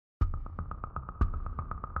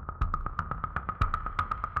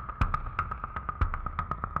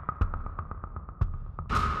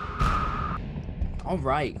All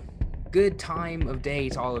right. Good time of day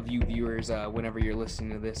to all of you viewers. Whenever you're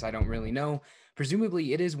listening to this, I don't really know.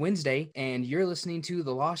 Presumably, it is Wednesday, and you're listening to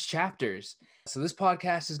The Lost Chapters. So, this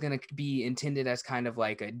podcast is going to be intended as kind of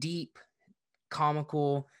like a deep,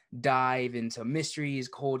 comical dive into mysteries,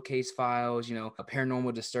 cold case files,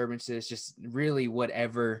 paranormal disturbances, just really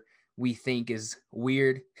whatever we think is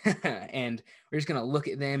weird. And we're just going to look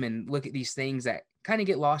at them and look at these things that kind of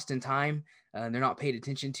get lost in time. They're not paid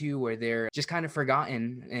attention to, or they're just kind of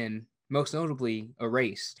forgotten and most notably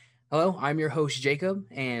erased. Hello, I'm your host, Jacob,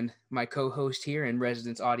 and my co-host here in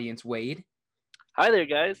residence audience, Wade. Hi there,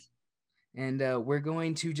 guys. And we're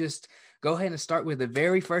going to just go ahead and start with the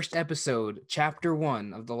very first episode, Chapter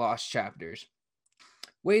 1 of The Lost Chapters.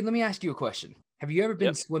 Wade, let me ask you a question. Have you ever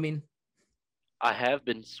been swimming? I have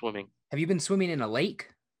been swimming. Have you been swimming in a lake?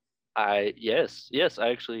 Yes, I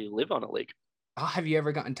actually live on a lake. Oh, have you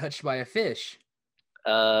ever gotten touched by a fish?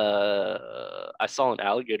 I saw an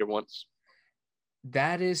alligator once.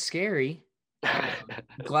 That is scary.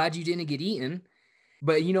 Glad you didn't get eaten.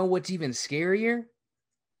 But you know what's even scarier?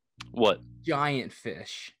 What? Giant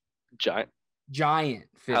fish. Giant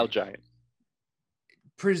fish. How giant?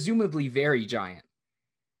 Presumably very giant.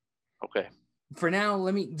 Okay. For now,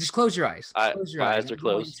 let me just close your eyes. Close your my eyes. eyes are I'm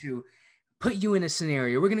going closed. to put you in a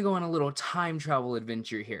scenario. We're going to go on a little time travel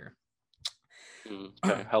adventure here.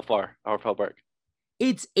 Okay. How far? How back?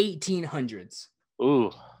 It's 1800s.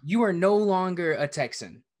 Ooh. You are no longer a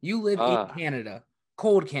Texan. You live in Canada.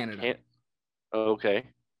 Cold Canada. Okay.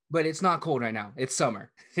 But it's not cold right now. It's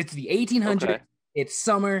summer. It's the 1800s. Okay. It's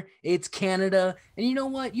summer. It's Canada. And you know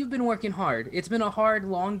what? You've been working hard. It's been a hard,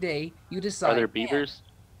 long day. You decide. Are there beavers?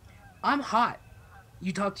 I'm hot.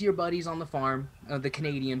 You talk to your buddies on the farm, the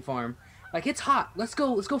Canadian farm. Like, it's hot. Let's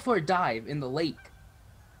go for a dive in the lake.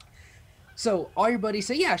 So all your buddies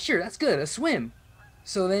say, yeah, sure, that's good. A swim.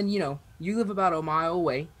 So then, you live about a mile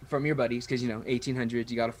away from your buddies because, 1800s,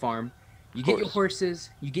 you got a farm. You get your horses,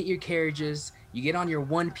 you get your carriages, you get on your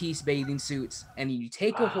one-piece bathing suits, and you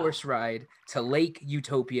take a horse ride to Lake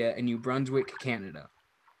Utopia in New Brunswick, Canada.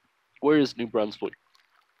 Where is New Brunswick?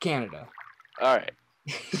 Canada. All right.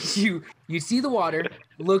 You see the water.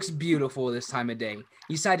 Looks beautiful this time of day.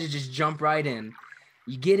 You decide to just jump right in.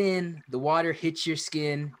 You get in, the water hits your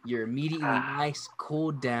skin, you're immediately nice,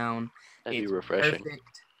 cooled down. That'd be refreshing.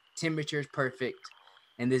 Perfect. Temperature's perfect,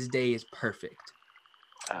 and this day is perfect.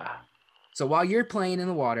 So while you're playing in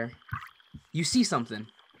the water, you see something.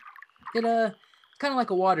 It's kind of like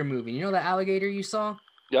a water movie. You know that alligator you saw?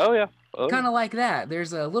 Oh, yeah. Kind of like that.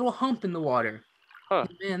 There's a little hump in the water. Huh.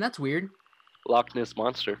 Man, that's weird. Loch Ness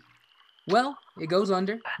Monster. Well, it goes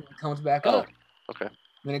under and it comes back up. Okay.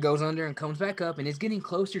 Then it goes under and comes back up, and it's getting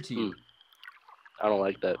closer to you. I don't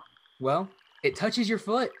like that. Well, it touches your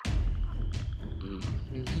foot.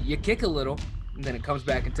 You kick a little, and then it comes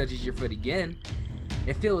back and touches your foot again.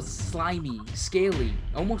 It feels slimy, scaly,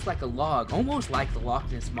 almost like a log, almost like the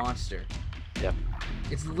Loch Ness Monster. Yep.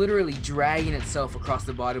 It's literally dragging itself across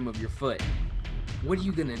the bottom of your foot. What are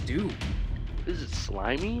you gonna do? Is it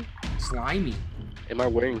slimy? Slimy. Am I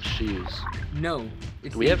wearing shoes? No.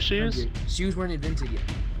 Do we have shoes? Shoes weren't invented yet.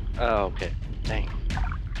 Oh, okay. Dang.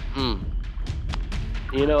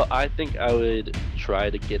 I think I would try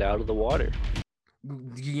to get out of the water.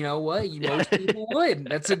 You know what? Most people would.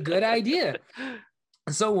 That's a good idea.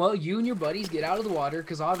 So, you and your buddies get out of the water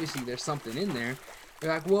because obviously there's something in there.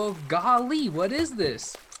 You're like, well, golly, what is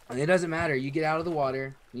this? And it doesn't matter. You get out of the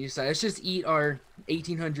water. You decide, let's just eat our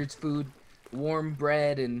 1800s food, warm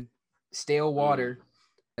bread and stale water.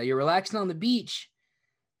 You're relaxing on the beach,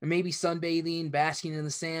 or maybe sunbathing, basking in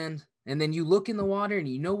the sand. And then you look in the water and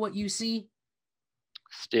you know what you see?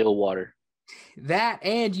 Stale water. That,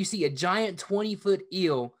 and you see a giant 20-foot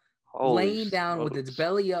eel laying down with its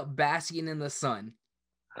belly up, basking in the sun.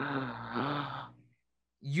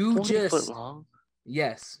 You 20 foot long?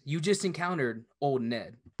 Yes, you just encountered Old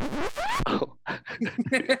Ned. Oh.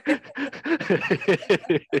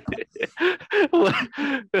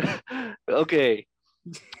 Okay.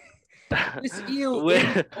 This eel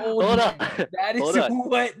is Old Ned. That is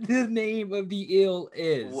what the name of the eel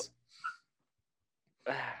is.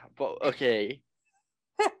 Okay.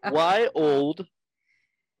 Why old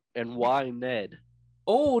and why Ned?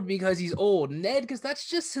 Old because he's old. Ned because that's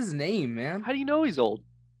just his name, man. How do you know he's old?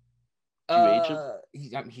 Do you age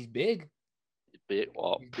him? He's big. Big?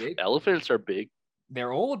 Well, he's big. Elephants are big.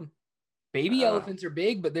 They're old. Baby elephants are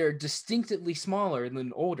big, but they're distinctly smaller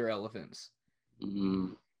than older elephants.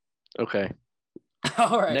 Okay.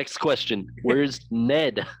 All right. Next question. Where's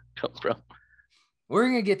Ned come from? We're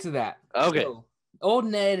going to get to that. Okay. So, Old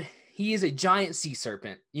Ned, he is a giant sea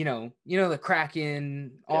serpent. You know the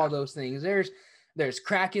Kraken, all those things. There's There's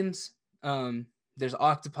krakens, there's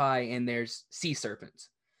octopi, and there's sea serpents.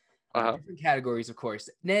 Different categories, of course.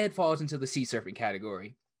 Ned falls into the sea serpent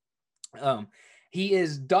category. He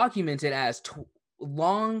is documented as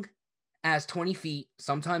long as 20 feet,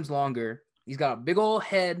 sometimes longer. He's got a big old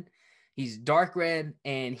head. He's dark red,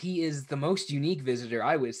 and he is the most unique visitor,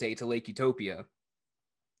 I would say, to Lake Utopia.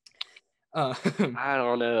 I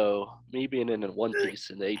don't know. Me being in One Piece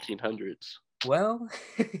in the 1800s. Well,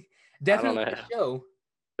 definitely the show.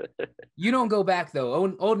 You don't go back, though.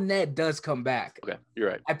 Old Ned does come back. Okay, you're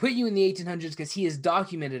right. I put you in the 1800s because he is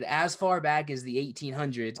documented as far back as the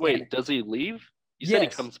 1800s. Wait, does he leave? You said he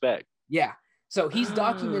comes back. Yeah. So he's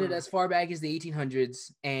documented as far back as the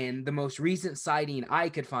 1800s, and the most recent sighting I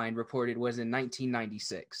could find reported was in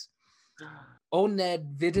 1996. Old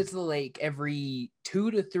Ned visits the lake every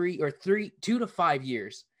 2 to 5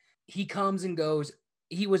 years. He comes and goes.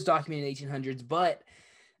 He was documented in the 1800s, but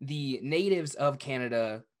the natives of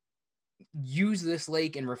Canada use this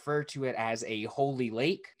lake and refer to it as a holy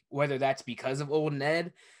lake, whether that's because of Old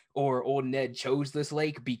Ned or Old Ned chose this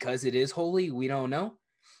lake because it is holy. We don't know.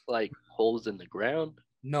 Like holes in the ground?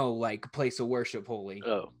 No, like place of worship holy.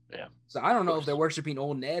 Oh, yeah. So I don't know if they're worshiping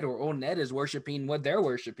Old Ned or Old Ned is worshiping what they're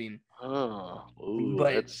worshiping. Oh, ooh,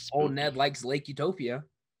 but Old Ned likes Lake Utopia. Of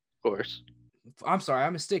course. I'm sorry,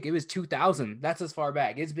 I'm a stick. It was 2000. That's as far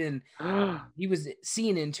back. It's been, he was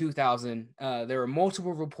seen in 2000. There were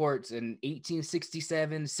multiple reports in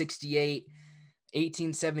 1867, 68,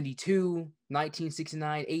 1872,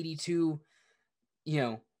 1969, 82. You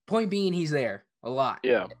know, point being, he's there a lot.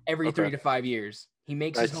 Yeah. Every 3 to 5 years. He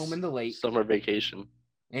makes his home in the lake. Summer vacation.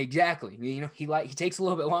 Exactly. You know, he takes a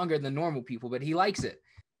little bit longer than normal people, but he likes it.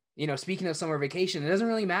 You know, speaking of summer vacation, it doesn't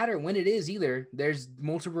really matter when it is either. There's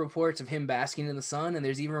multiple reports of him basking in the sun, and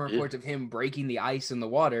there's even reports of him breaking the ice in the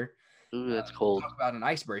water. Ooh, that's cold. Talk about an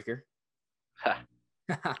icebreaker.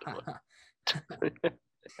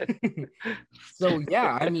 So,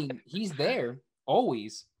 yeah, I mean, he's there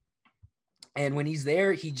always. And when he's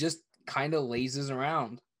there, he just kind of lazes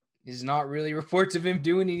around. There's not really reports of him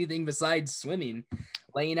doing anything besides swimming,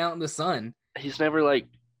 laying out in the sun. He's never, like,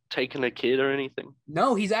 taken a kid or anything?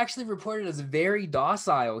 No, he's actually reported as very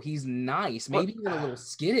docile. He's nice, maybe even a little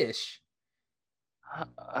skittish.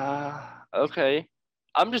 Okay.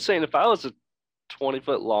 I'm just saying, if I was a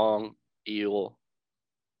 20-foot long eel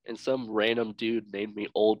and some random dude named me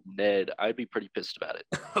Old Ned, I'd be pretty pissed about it.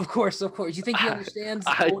 Of course. You think he understands?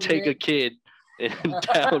 I'd take a kid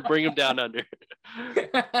and bring him down under.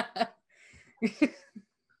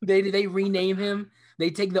 They rename him. They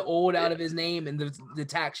take the old out of his name, and the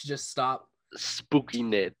tax just stop. Spooky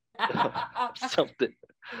Ned. Something.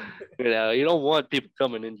 You know, you don't want people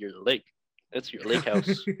coming into your lake. That's your lake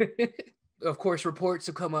house. Of course, reports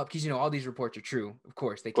have come up because, you know, all these reports are true. Of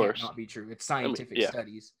course, they can't not be true. It's scientific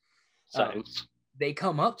studies. Science. They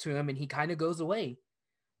come up to him, and he kind of goes away.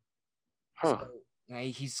 Huh. So,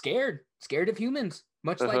 he's scared of humans,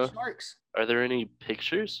 much like sharks. Are there any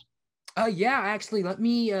pictures? Yeah, actually, let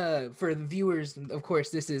me, for the viewers, of course,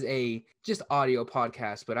 this is a just audio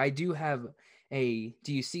podcast, but I do have do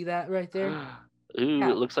you see that right there? Ooh, yeah.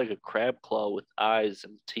 It looks like a crab claw with eyes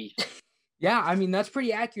and teeth. Yeah, I mean, that's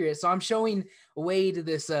pretty accurate. So I'm showing Wayde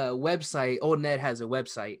this website. Old Ned has a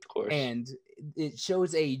website. Of course. And it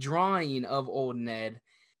shows a drawing of Old Ned,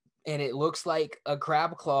 and it looks like a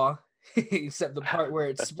crab claw, except the part where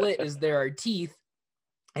it's split is there are teeth,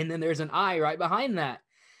 and then there's an eye right behind that.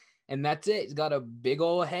 And that's it. He's got a big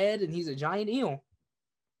old head, and he's a giant eel.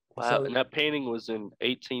 Wow, so, and that painting was in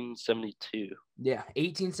 1872. Yeah,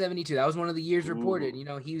 1872. That was one of the years reported. You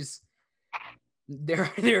know,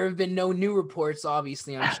 there have been no new reports,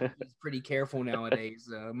 obviously. I'm sure he's pretty careful nowadays,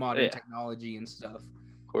 modern technology and stuff.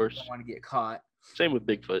 Of course. Don't want to get caught. Same with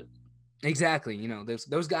Bigfoot. Exactly. You know,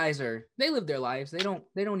 those guys they live their lives. They don't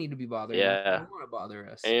need to be bothered. Yeah. They don't want to bother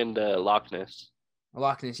us. And Loch Ness.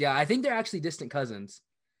 Loch Ness, yeah. I think they're actually distant cousins.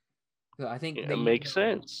 So I think it makes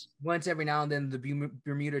sense. Once every now and then, the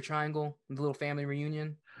Bermuda Triangle, the little family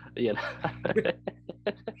reunion. Yeah.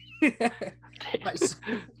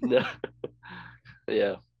 No.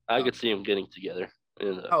 Yeah, I could see them getting together.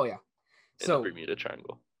 In the Bermuda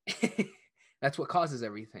Triangle. That's what causes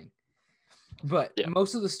everything. But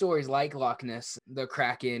most of the stories, like Loch Ness, the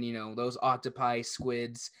Kraken, you know, those octopi,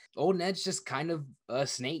 squids, Old Ned's just kind of a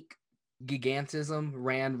snake. Gigantism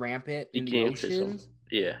ran rampant in the oceans.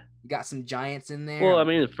 Yeah. You got some giants in there. Well, I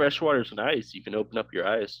mean, if freshwater's nice, you can open up your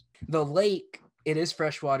eyes. The lake, it is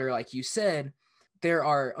freshwater, like you said. There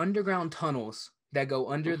are underground tunnels that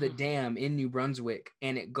go under the dam in New Brunswick,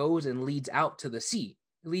 and it goes and leads out to the sea.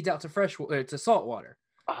 It leads out to to salt water.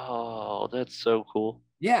 Oh, that's so cool.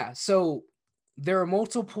 Yeah, so there are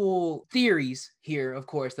multiple theories here, of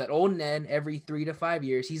course, that old Ned, every 3 to 5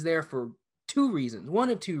 years, he's there for two reasons. One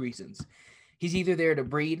of two reasons. He's either there to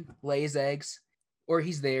breed, lay his eggs, or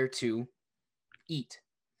he's there to eat.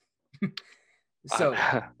 So,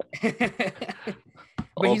 but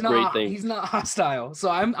All great things. he's not hostile. So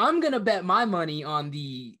I'm gonna bet my money on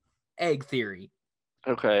the egg theory.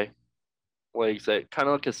 Okay. Like that, kind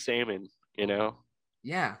of like a salmon,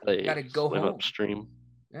 Yeah, They gotta go swim home. upstream.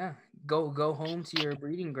 Yeah, go home to your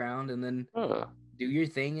breeding ground and then do your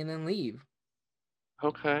thing and then leave.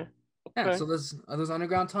 Okay. Yeah, so those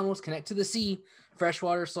underground tunnels connect to the sea,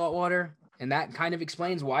 freshwater, saltwater, and that kind of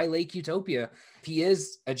explains why Lake Utopia. If he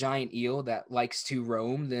is a giant eel that likes to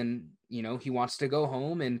roam, then he wants to go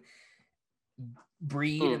home and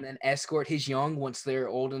breed and then escort his young once they're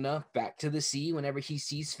old enough back to the sea whenever he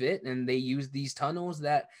sees fit, and they use these tunnels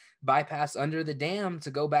that bypass under the dam to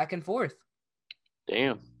go back and forth.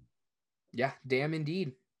 Damn. Yeah, dam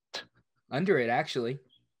indeed. Under it, actually.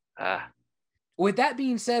 With that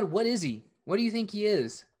being said, what is he? What do you think he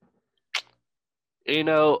is?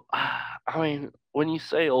 I mean, when you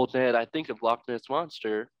say Old Ned, I think of Loch Ness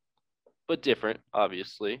Monster, but different,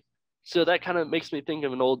 obviously. So that kind of makes me think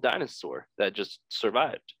of an old dinosaur that just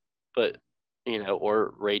survived. But,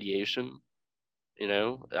 or radiation, I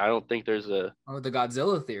don't think there's the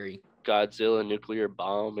Godzilla theory. Godzilla nuclear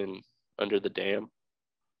bomb under the dam.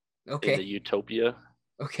 Okay. In the Utopia.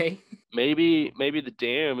 Okay. Maybe the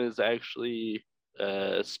dam is actually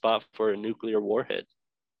a spot for a nuclear warhead.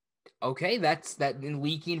 Okay, that's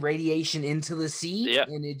leaking radiation into the sea, yeah.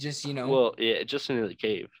 And it just, Well, yeah, just into the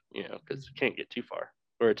cave, because you can't get too far,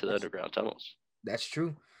 or to the underground tunnels. That's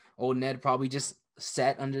true. Old Ned probably just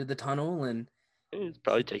sat under the tunnel and he's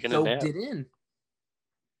probably taking a nap. Soaked it in,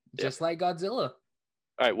 just like Godzilla. All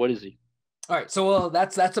right, what is he? All right, so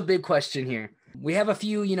that's a big question here. We have a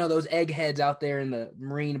few, those eggheads out there in the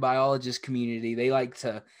marine biologist community. They like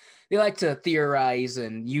to theorize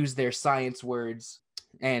and use their science words,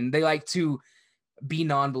 and they like to be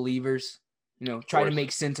non-believers. Try to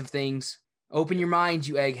make sense of things. Open your minds,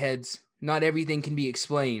 you eggheads. Not everything can be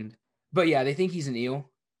explained. But yeah, they think he's an eel.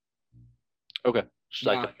 Okay, just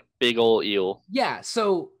like a big old eel. Yeah.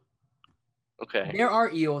 So. Okay. There are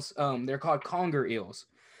eels. They're called conger eels.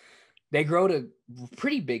 They grow to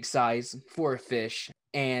pretty big size for a fish,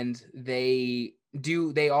 and they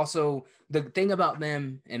also, the thing about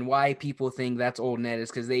them and why people think that's old Ned is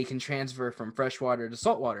because they can transfer from freshwater to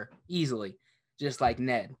saltwater easily, just like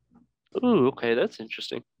Ned. Ooh, okay, that's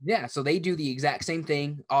interesting. Yeah, so they do the exact same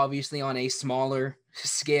thing, obviously on a smaller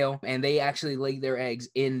scale, and they actually lay their eggs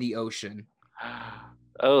in the ocean.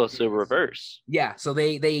 Oh, so reverse. Yeah, so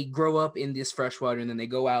they grow up in this freshwater and then they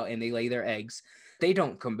go out and they lay their eggs. They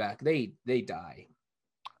don't come back. They die.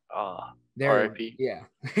 R.I.P. Yeah.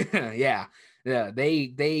 yeah.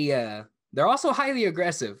 They're also highly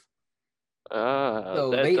aggressive.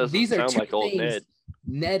 So these are two like old things.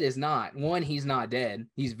 Ned is not. One, he's not dead.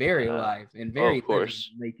 He's very alive and very of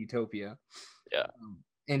course. in Lake Utopia. Yeah.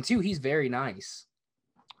 And two, he's very nice.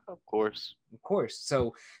 Of course.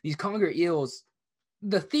 So these conger eels,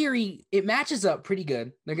 the theory, it matches up pretty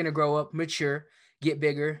good. They're going to grow up, mature, get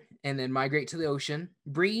bigger, and then migrate to the ocean,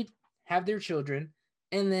 breed, have their children,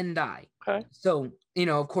 and then die. Okay. So,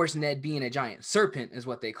 of course, Ned being a giant serpent is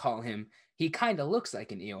what they call him. He kind of looks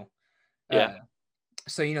like an eel. Yeah.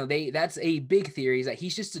 So, that's a big theory, is that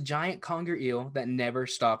he's just a giant conger eel that never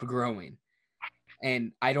stopped growing.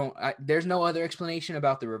 And there's no other explanation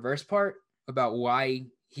about the reverse part, about why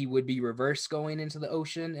he would be reverse going into the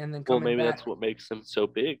ocean and then coming back. That's what makes him so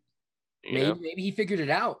big. Maybe he figured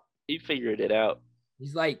it out. He figured it out.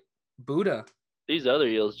 He's like Buddha. These other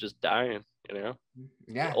eels just dying,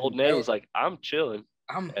 Yeah. Old Ned was like, I'm chilling.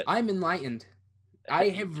 I'm enlightened. I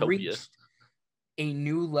have reached a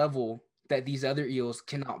new level that these other eels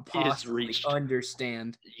cannot possibly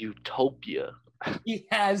understand. Utopia. He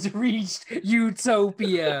has reached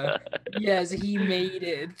Utopia. Yes, he made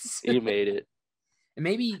it. He made it. And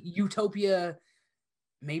maybe Utopia,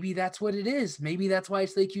 maybe that's what it is. Maybe that's why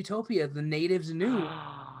it's Lake Utopia. The natives knew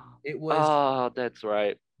it was. Oh, that's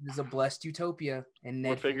right. It was a blessed Utopia, and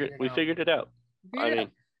Ned we figured it out.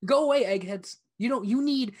 Go away, eggheads. You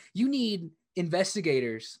need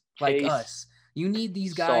investigators like us. You need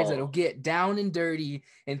these guys that'll get down and dirty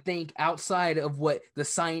and think outside of what the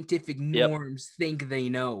scientific norms think they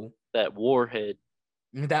know. That warhead.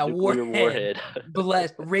 Warhead.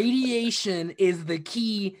 Bless. Radiation is the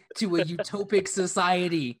key to a utopic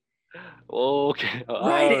society. Okay.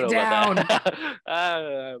 Write it down.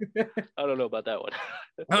 I don't know about that one.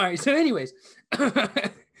 All right. So, anyways,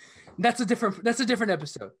 that's a different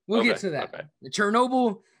episode. We'll get to that. Okay.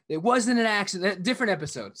 Chernobyl. It wasn't an accident. Different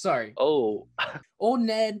episode. Sorry. Oh. Old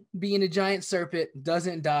Ned, being a giant serpent,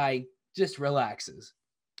 doesn't die, just relaxes.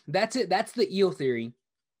 That's it. That's the eel theory.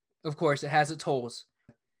 Of course, it has its holes.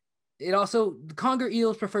 It also, the conger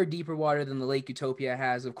eels prefer deeper water than the Lake Utopia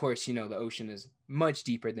has. Of course, the ocean is much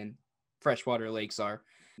deeper than freshwater lakes are.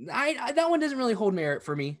 That one doesn't really hold merit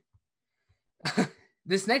for me.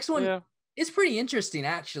 This next one is pretty interesting,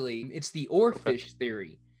 actually. It's the oarfish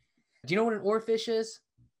theory. Do you know what an oarfish is?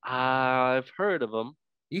 I've heard of them.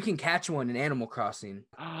 You can catch one in Animal Crossing.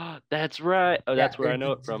 That's right. Oh, that's where I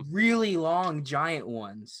know it from. Really long, giant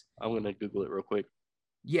ones. I'm going to Google it real quick.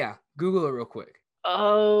 Yeah, Google it real quick.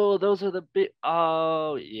 Oh, those are the big...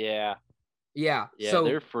 Oh, yeah. Yeah. Yeah, so,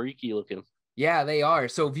 they're freaky looking. Yeah, they are.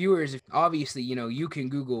 So viewers, obviously, you can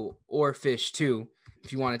Google oarfish too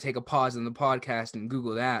if you want to take a pause in the podcast and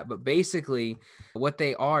Google that. But basically, what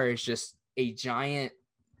they are is just a giant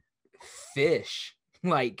fish.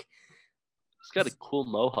 Like, it's got a cool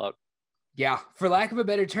mohawk. Yeah, for lack of a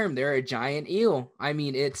better term, they're a giant eel. I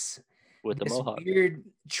mean, it's with the mohawk, weird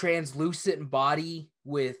translucent body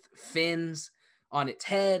with fins on its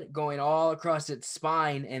head going all across its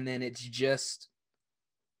spine, and then it's just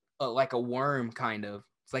like a worm, kind of.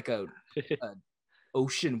 It's like a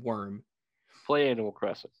ocean worm. Play Animal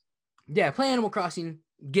Crossing. Yeah, play Animal Crossing.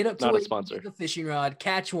 Get up to not it, a sponsor. Get the fishing rod,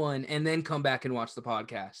 catch one, and then come back and watch the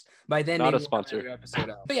podcast. By then, not a sponsor.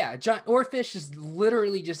 Episode out. But yeah, oarfish is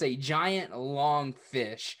literally just a giant, long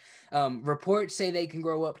fish. Reports say they can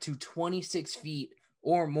grow up to 26 feet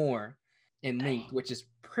or more in length, which is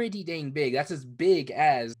pretty dang big. That's as big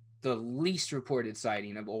as the least reported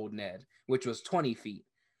sighting of Old Ned, which was 20 feet.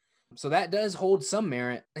 So that does hold some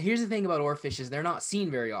merit. Here's the thing about oarfishes. They're not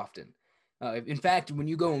seen very often. In fact, when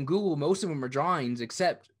you go on Google, most of them are drawings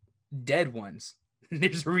except dead ones.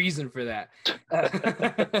 There's a reason for that.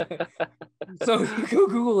 So you go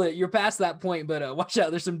Google it. You're past that point, but watch out.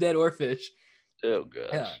 There's some dead oarfish. Oh,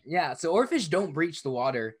 gosh. Yeah. So oarfish don't breach the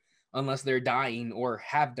water unless they're dying or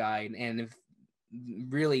have died. And if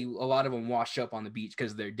really a lot of them wash up on the beach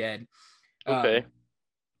because they're dead. Okay.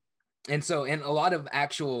 And a lot of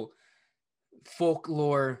actual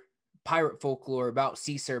pirate folklore about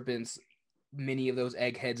sea serpents, many of those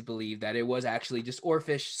eggheads believe that it was actually just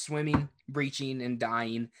oarfish swimming, breaching, and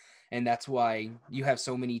dying. And that's why you have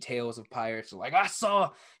so many tales of pirates. Like, I saw,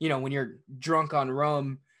 when you're drunk on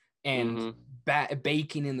rum and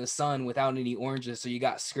baking in the sun without any oranges, so you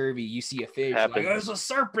got scurvy, you see a fish, like, there's a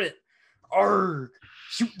serpent. Arrgh,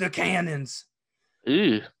 shoot the cannons.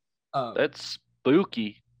 Ew, that's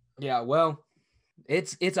spooky. Yeah, well,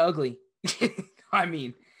 it's ugly. I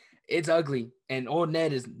mean, it's ugly. And Old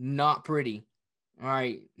Ned is not pretty. All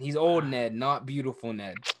right. He's Old Ned, not beautiful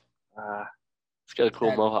Ned. He's got a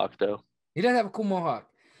cool mohawk, though. He does have a cool mohawk.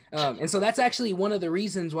 And so that's actually one of the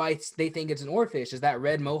reasons why they think it's an oarfish, is that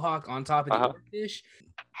red mohawk on top of the oarfish.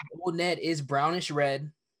 Old Ned is brownish red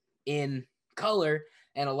in color,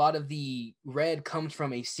 and a lot of the red comes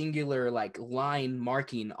from a singular line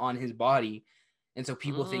marking on his body. And so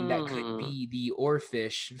people think that could be the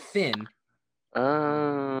oarfish fin.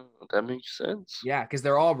 That makes sense. Yeah, because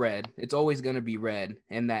they're all red. It's always going to be red,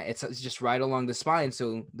 and that it's just right along the spine.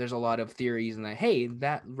 So there's a lot of theories, and hey,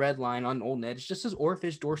 that red line on Old Ned is just his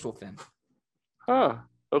oarfish dorsal fin. Huh.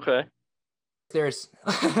 Okay. There's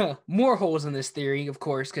more holes in this theory, of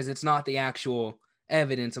course, because it's not the actual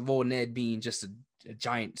evidence of Old Ned being just a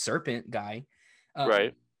giant serpent guy.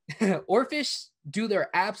 Right. Oarfish do their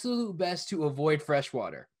absolute best to avoid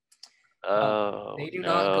freshwater. They do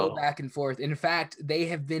not go back and forth. In fact, they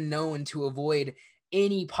have been known to avoid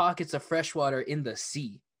any pockets of freshwater in the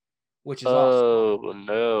sea, which is awesome. Oh,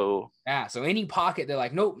 no. Yeah, so any pocket, they're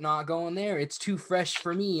like, nope, not going there. It's too fresh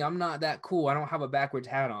for me. I'm not that cool. I don't have a backwards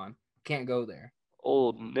hat on. Can't go there.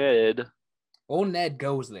 Old Ned. Old Ned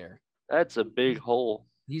goes there. That's a big hole.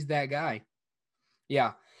 He's that guy.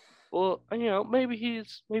 Yeah. Well, maybe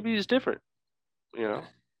he's different.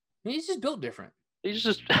 He's just built different. He's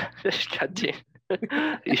just goddamn.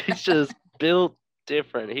 He's just built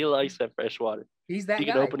different. He likes that fresh water. He's that guy.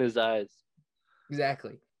 He can open his eyes.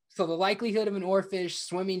 Exactly. So the likelihood of an oarfish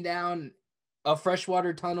swimming down a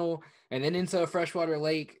freshwater tunnel and then into a freshwater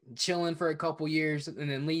lake, chilling for a couple years and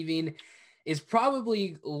then leaving, is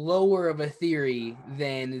probably lower of a theory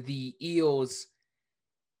than the eels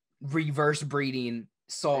reverse breeding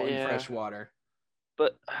salt and freshwater.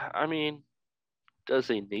 But does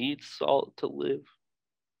he need salt to live?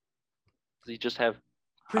 Does he just have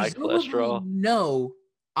high cholesterol? No,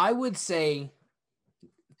 I would say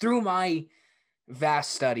through my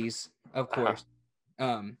vast studies, of course,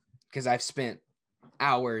 because I've spent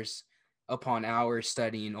hours upon hours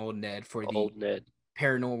studying Old Ned for the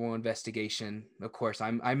paranormal investigation. Of course,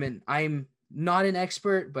 I'm not an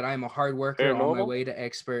expert, but I'm a hard worker on my Paranormal, way to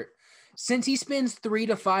expert. Since he spends 3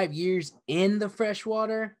 to 5 years in the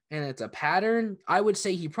freshwater and it's a pattern, I would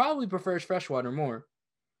say he probably prefers freshwater more.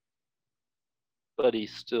 but he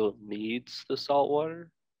still needs the salt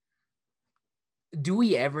water. Do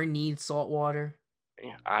we ever need salt water?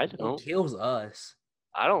 I It don't. kills us.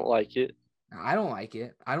 I don't like it. I don't like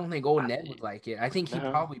it. I don't think old I, Ned would like it. I think he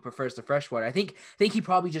no. probably prefers the freshwater. I think he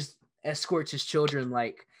probably just escorts his children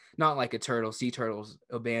like not like a turtle. Sea turtles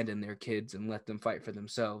abandon their kids and let them fight for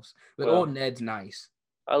themselves. But old Well, Ned's nice.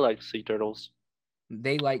 I like sea turtles.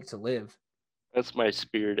 They like to live. That's my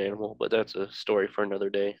spirit animal, but that's a story for another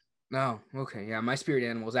day. Oh, okay. Yeah, my spirit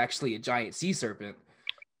animal is actually a giant sea serpent.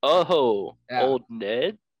 Oh, Yeah. old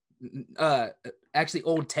Ned? Uh actually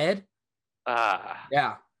old Ted. Ah,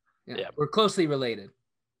 Yeah. Yeah. yeah, of We're closely related,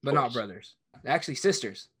 but not course. brothers. Actually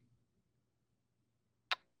sisters.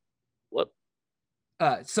 What?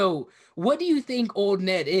 So what do you think old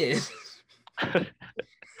Ned is?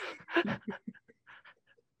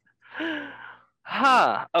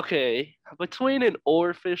 Okay. Between an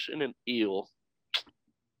oarfish and an eel.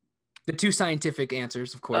 The two scientific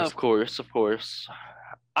answers, of course. Of course, of course.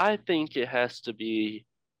 I think it has to be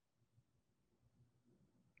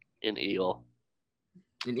an eel.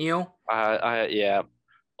 An eel? Yeah.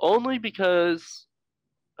 Only because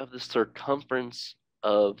of the circumference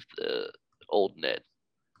of the old Ned.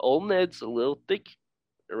 Old Ned's a little thick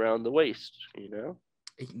around the waist, you know?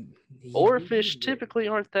 Oarfish typically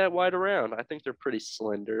aren't that wide around. I think they're pretty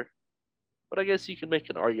slender. But I guess you can make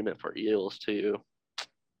an argument for eels too.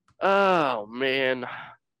 Oh man.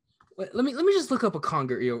 Let me just look up a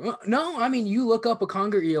conger eel. No, I mean you look up a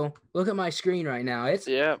conger eel. Look at my screen right now. It's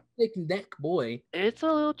Yeah, thick neck boy. it's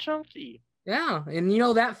a little chunky. Yeah, and you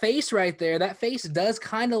know that face right there. That face does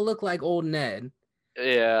kind of look like old Ned.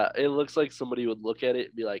 Yeah, it looks like somebody would look at it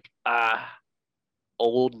and be like, ah,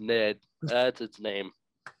 old Ned. That's its name.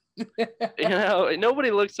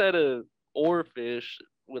 Nobody looks at a oarfish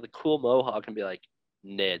with a cool mohawk and be like,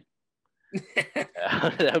 Ned.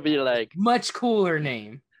 That'd be like Much cooler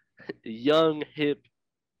name. young, hip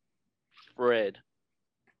Fred.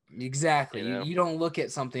 Exactly. You You know? you don't look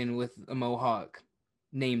at something with a mohawk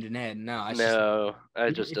named Ned. No, it's just No,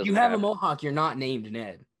 that just if you doesn't have a happen. mohawk, you're not named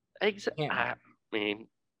Ned. Can't be. I mean,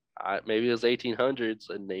 maybe it was 1800s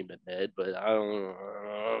and named it Ned, but I I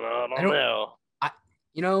don't don't. know. I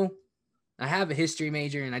you know I have a history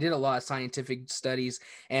major and I did a lot of scientific studies,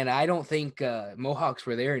 and I don't think Mohawks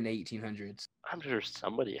were there in the 1800s. I'm sure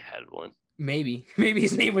somebody had one. Maybe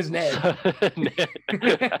his name was Ned.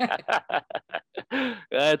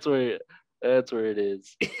 that's where that's where it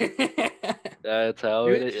is. That's how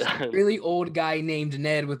it There's is. just a really old guy named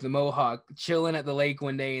Ned with the Mohawk chilling at the lake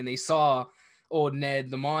one day, and they saw old Ned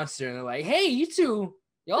the monster, and they're like, "Hey, you two,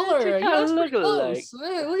 y'all They are you kind of guys look pretty alike. close.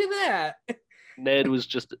 Look at that." Ned was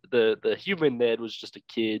just the human Ned was just a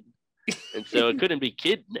kid, and so it couldn't be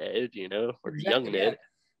kid Ned, or young Exactly. Yeah, Ned.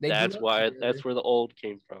 they grew That's up why together. that's where the old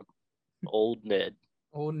came from. Old Ned.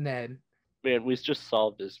 Old Ned. Man, we just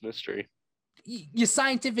solved this mystery. You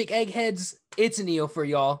scientific eggheads, it's an eel for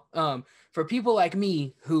y'all. For people like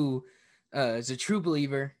me who is a true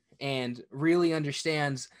believer and really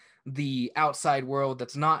understands the outside world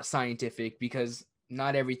that's not scientific, because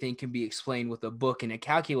not everything can be explained with a book and a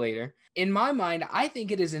calculator. In my mind, I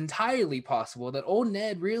think it is entirely possible that old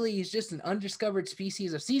Ned really is just an undiscovered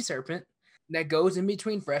species of sea serpent that goes in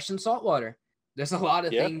between fresh and saltwater. There's a lot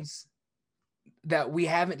of Yeah. things that we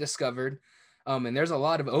haven't discovered. And there's a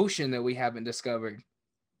lot of ocean that we haven't discovered.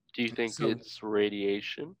 Do you think So it's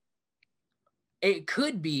radiation? it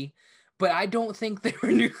could be, but I don't think there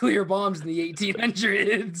were nuclear bombs in the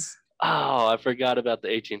 1800s. Oh, I forgot about the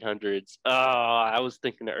 1800s. Oh, I was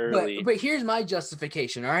thinking But early. but here's my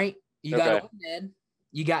justification. All right, you got Okay. old Ned,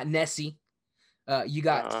 you got Nessie, you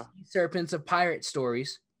got Uh-huh. sea serpents of pirate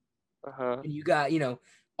stories, Uh-huh. and you got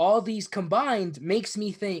all these combined makes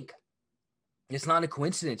me think it's not a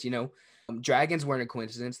coincidence. Dragons weren't a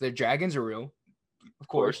coincidence. Their dragons are real, of Of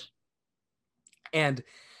course, course. and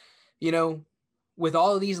you know, with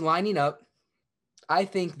all of these lining up, I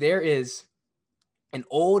think there is an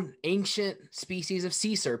old ancient species of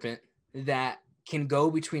sea serpent that can go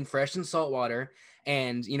between fresh and salt water.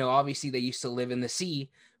 And, obviously they used to live in the sea,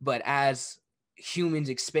 but as humans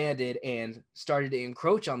expanded and started to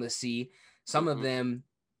encroach on the sea, some of Mm-hmm. them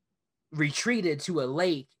retreated to a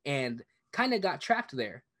lake and kind of got trapped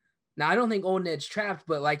there. Now, I don't think Old Ned's trapped,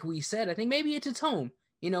 but like we said, I think maybe it's its home.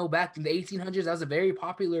 Back in the 1800s, that was a very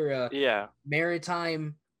popular Yeah.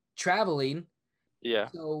 maritime traveling. Yeah.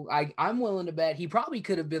 So I'm willing to bet he probably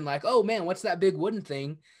could have been like, oh man, what's that big wooden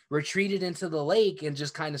thing? Retreated into the lake and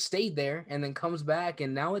just kind of stayed there, and then comes back,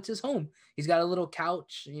 and now it's his home. He's got a little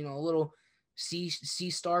couch, a little sea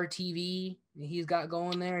star TV he's got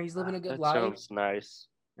going there. He's living a good That life. sounds nice.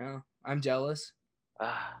 Yeah, I'm jealous.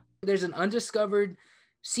 Ah, There's an undiscovered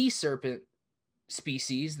sea serpent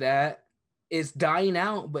species that is dying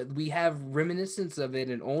out, but we have reminiscence of it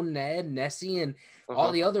in Old Ned, Nessie, and all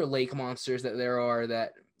uh-huh. the other lake monsters that there are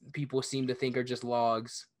that people seem to think are just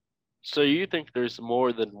logs. So you think there's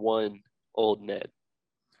more than one old Ned?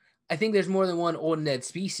 I think there's more than one Old Ned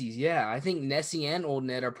species. Yeah, I think Nessie and Old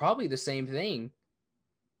Ned are probably the same thing.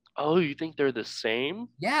 Oh, you think they're the same?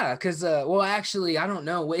 Yeah, because well, actually, I don't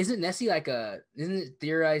know. Isn't Nessie isn't it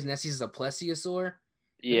theorized Nessie's a plesiosaur?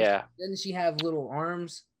 Yeah. Doesn't she have little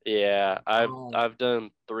arms? Yeah. I've Um, I've done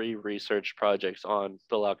 3 research projects on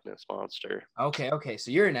the Loch Ness monster. okay.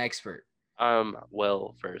 So you're an expert. I'm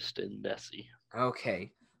well versed in Nessie.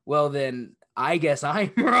 Okay. Well, then I guess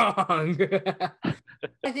I'm wrong.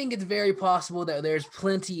 I think it's very possible that there's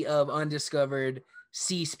plenty of undiscovered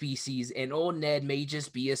sea species, and Old Ned may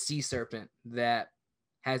just be a sea serpent that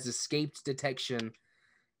has escaped detection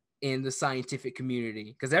in the scientific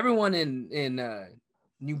community. Because everyone in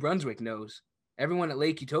New Brunswick knows. Everyone at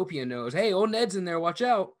Lake Utopia knows. Hey, Old Ned's in there. Watch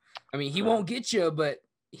out. I mean, he won't get you, but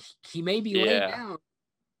he may be laid Yeah. down.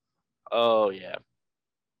 Oh yeah.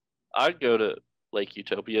 I'd go to Lake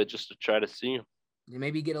Utopia just to try to see him.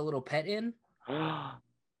 Maybe get a little pet in,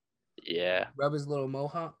 Yeah. rub his little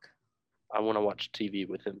mohawk I want to watch TV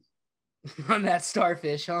with him. on that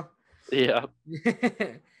starfish, huh? Yeah.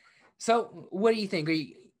 So, what do you think?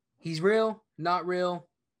 He's real? Not real?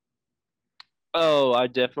 Oh, I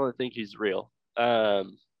definitely think he's real. But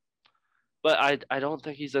I don't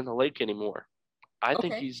think he's in the lake anymore. I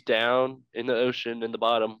think Okay. he's down in the ocean in the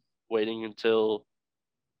bottom, waiting until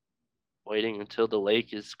the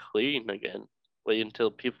lake is clean again. Waiting until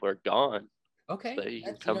people are gone so Okay. that he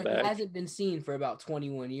can That's come he back. hasn't been seen for about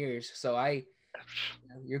 21 years. So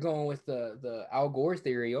you're going with the Al Gore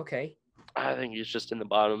theory. Okay. I think he's just in the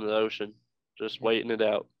bottom of the ocean, just Yeah. waiting it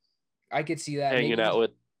out, I could see that. hanging Maybe out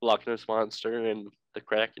with Loch Ness Monster and the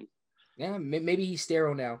Kraken. maybe he's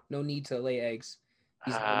sterile now. No need to lay eggs.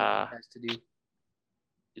 He's done what he Ah, has to do.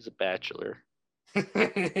 he's a bachelor.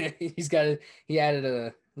 He added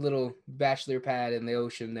a little bachelor pad in the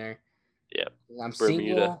ocean there. Yep. I'm Bermuda.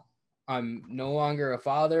 single. I'm no longer a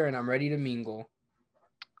father, and I'm ready to mingle.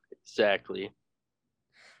 Exactly.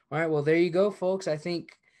 All right, well, there you go, folks. I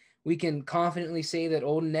think we can confidently say that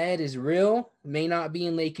Old Ned is real. May not be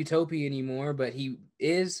in Lake Utopia anymore, but he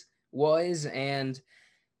was, and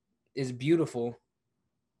is beautiful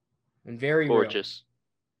and very real. Gorgeous.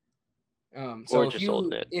 So Gorgeous old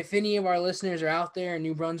Ned. if any of our listeners are out there in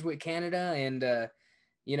New Brunswick, Canada, and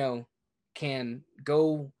you know, can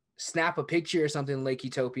go snap a picture or something in Lake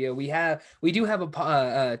Utopia, we do have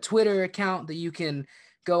a Twitter account that you can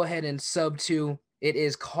go ahead and sub to. It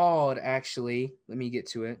is called, actually, let me get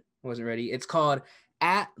to it. I wasn't ready. It's called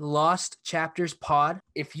at Lost Chapters Pod.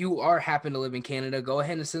 If you happen to live in Canada, go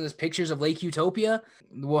ahead and send us pictures of Lake Utopia.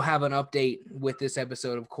 We'll have an update with this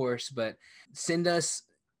episode, of course, but send us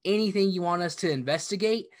anything you want us to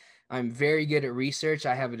investigate. I'm very good at research.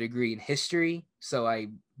 I have a degree in history, so I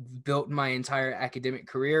built my entire academic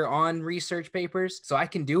career on research papers, so I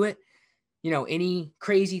can do it. Any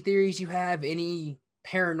crazy theories you have, any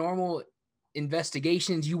paranormal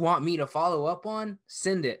investigations you want me to follow up on,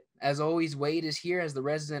 send it. As always, Wade is here as the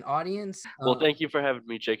resident audience. Well, thank you for having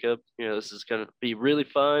me, Jacob. This is going to be really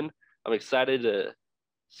fun. I'm excited to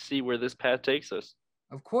see where this path takes us.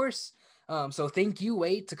 Of course. So thank you,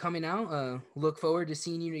 Wade, to coming out. Look forward to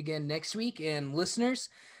seeing you again next week. And listeners,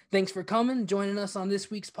 thanks for joining us on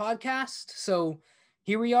this week's podcast. So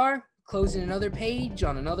here we are, closing another page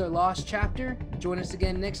on another lost chapter. Join us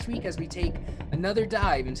again next week as we take another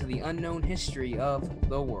dive into the unknown history of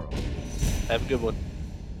the world. Have a good one.